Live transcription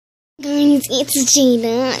Guys, it's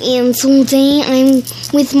Jada, and today I'm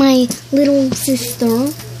with my little sister.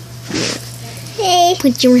 Hey.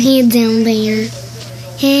 Put your head down there.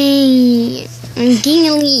 Hey, I'm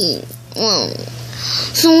Gilly. Whoa.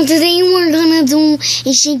 So today we're gonna do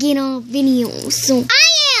a Shake It Off video. So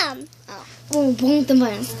I am! Oh, both of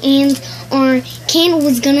us. And our kid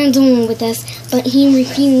was gonna do it with us, but he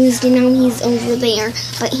refused, and now he's over there.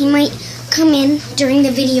 But he might come in during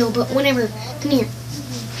the video, but whatever. Come here.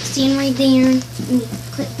 Stand right there and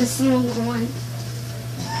click the song on.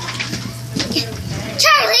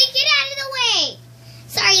 Charlie, get out of the way!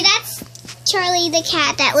 Sorry, that's Charlie the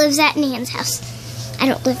cat that lives at Nan's house. I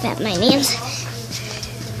don't live at my Nan's.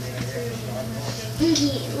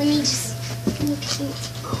 Okay, let me just...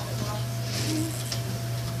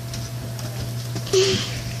 Go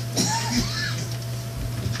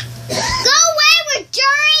away, we're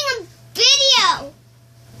during a video!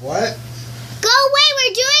 What? Go away,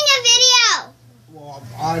 we're doing a video! Well,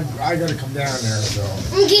 I gotta come down there, so.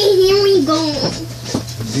 Okay, here we go.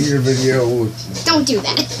 Do your video. Don't do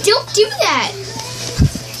that. Don't do that.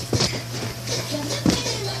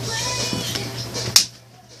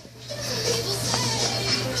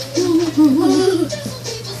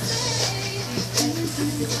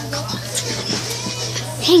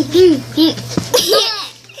 Hey.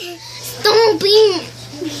 Stop being...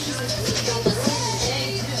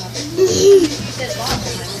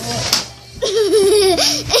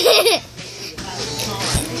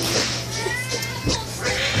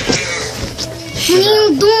 What are you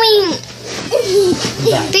doing?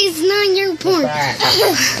 That's not your part.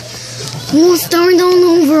 We'll start all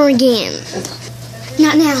over again.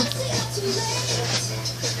 Not now.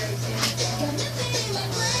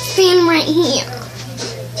 Stand right here.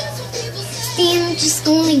 Stand, just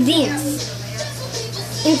go like this.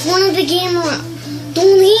 In front of the camera.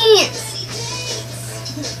 Don't dance.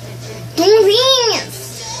 Don't dance.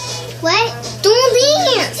 What? Don't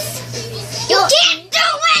dance. You can't do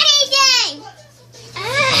anything!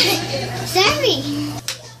 Sorry.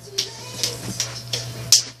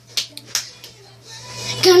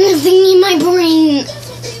 Got nothing in my brain.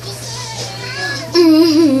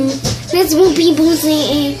 That's what people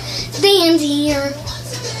say. Stand here.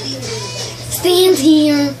 Stand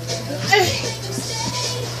here.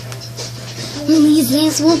 At least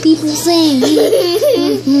that's what people say.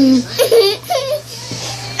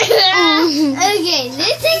 Okay,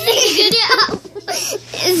 this is a good job.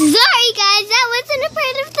 Sorry guys, that wasn't a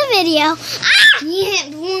part of the video. Yeah,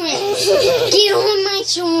 get on my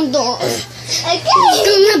shoulder. Okay. It's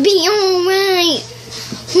gonna be alright.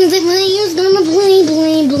 The player's gonna play.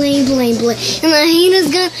 And the hater's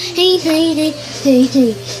gonna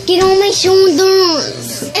hate. Get on my shoulders.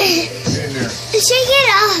 Shake it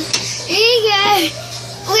off. Hey guys,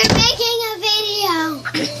 we're making a video.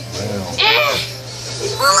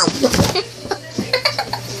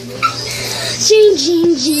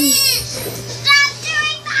 Ching.